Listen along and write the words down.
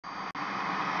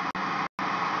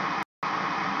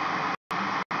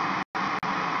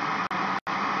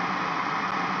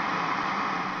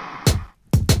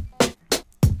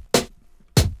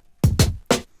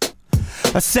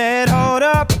I said hold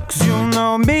up, cause you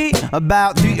know me.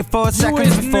 About 3 to 4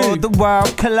 seconds before the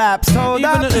world collapsed. Hold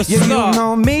up, yeah, you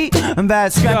know me. I'm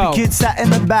that scrappy kid sat in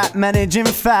the back managing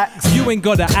facts. You ain't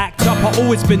gotta act up, I've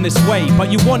always been this way. But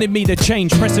you wanted me to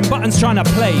change, pressing buttons trying to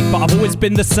play. But I've always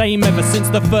been the same ever since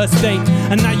the first date.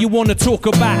 And now you wanna talk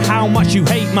about how much you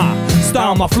hate my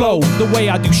style, my flow, the way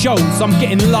I do shows. I'm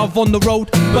getting love on the road,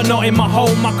 but not in my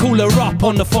home. I call her up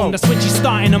on the phone, that's when she's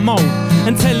starting to moan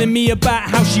and telling me about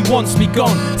how she wants me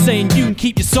gone, saying you can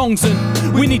keep your songs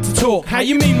and we need to talk. How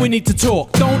you mean we need to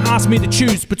talk? Don't ask me to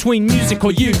choose between music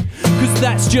or you, cause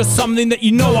that's just something that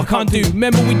you know I can't do.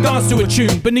 Remember we danced to a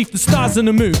tune beneath the stars and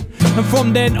the moon, and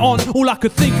from then on all I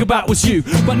could think about was you.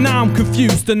 But now I'm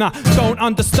confused and I don't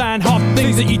understand half the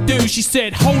things that you do. She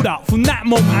said hold up, from that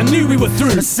moment I knew we were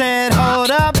through. I said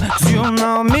hold up, cause you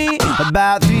know me.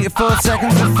 About 3 to 4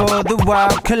 seconds before the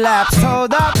world collapsed.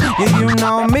 Hold up, yeah, you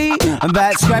know me. I'm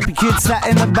that scrappy kid sat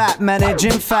in the back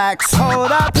managing facts.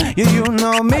 Hold up, yeah, you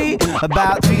know me.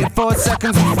 About 3 to 4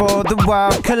 seconds before the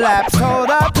world collapsed. Hold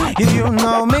up, yeah, you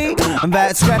know me. I'm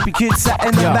that scrappy kid sat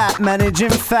in the back managing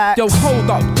facts. Yo, hold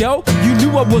up, yo, you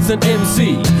knew I was an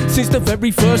MC since the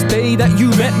very first day that you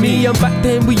met me. And back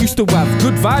then we used to have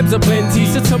good vibes and plenty.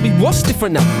 So tell me what's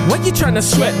different now, why you trying to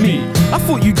sweat me? I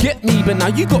thought you get me, but now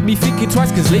you got me thinking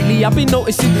twice. Cause lately I've been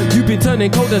noticing you've been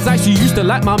turning cold as ice. You used to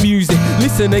like my music,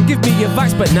 listen and give me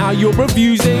advice, but now your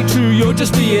reviews ain't true, you're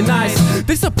just being nice.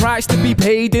 There's a price to be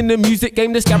paid in the music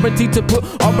game that's guaranteed to put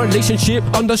our relationship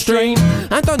under strain.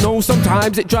 And I know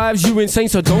sometimes it drives you insane,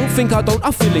 so don't think I don't,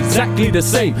 I feel exactly the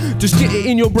same. Just get it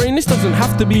in your brain, this doesn't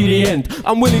have to be the end.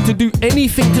 I'm willing to do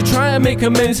anything to try and make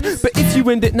amends, but if you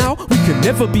end it now, we can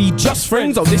never be just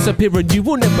friends. I'll disappear and you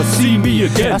will never see me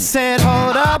again. I said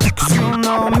hold up, cause you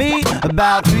know me.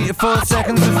 About 3 to 4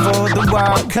 seconds before the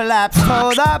world collapsed.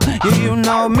 Hold up, yeah, you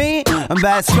know me. I'm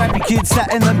that scrappy kid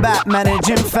sat in the back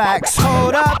managing facts.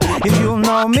 Hold up, yeah, you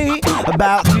know me.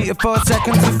 About 3 to 4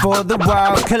 seconds before the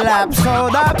world collapsed.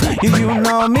 Hold up, yeah, you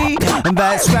know me. I'm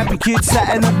that scrappy kid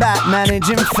sat in the back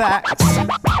managing facts.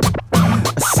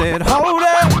 I said hold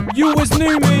up, you always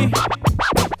knew me.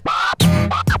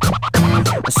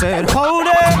 I said hold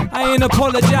up, I ain't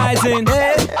apologizing.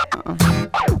 yeah.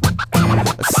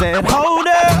 I said hold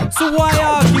up, So why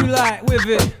argue like with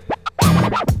it?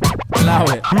 Allow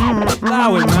it.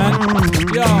 Allow it,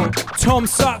 man. Yo, Tom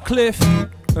Sutcliffe,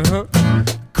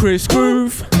 Chris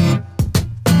Groove.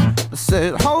 I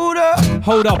said hold up,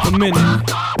 hold up a minute.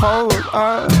 hold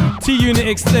up. T-Unit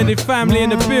extended family in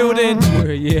the building.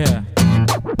 Yeah.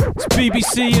 It's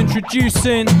BBC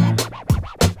introducing.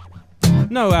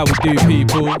 Know how we do,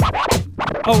 people.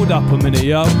 Hold up a minute,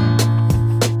 yo.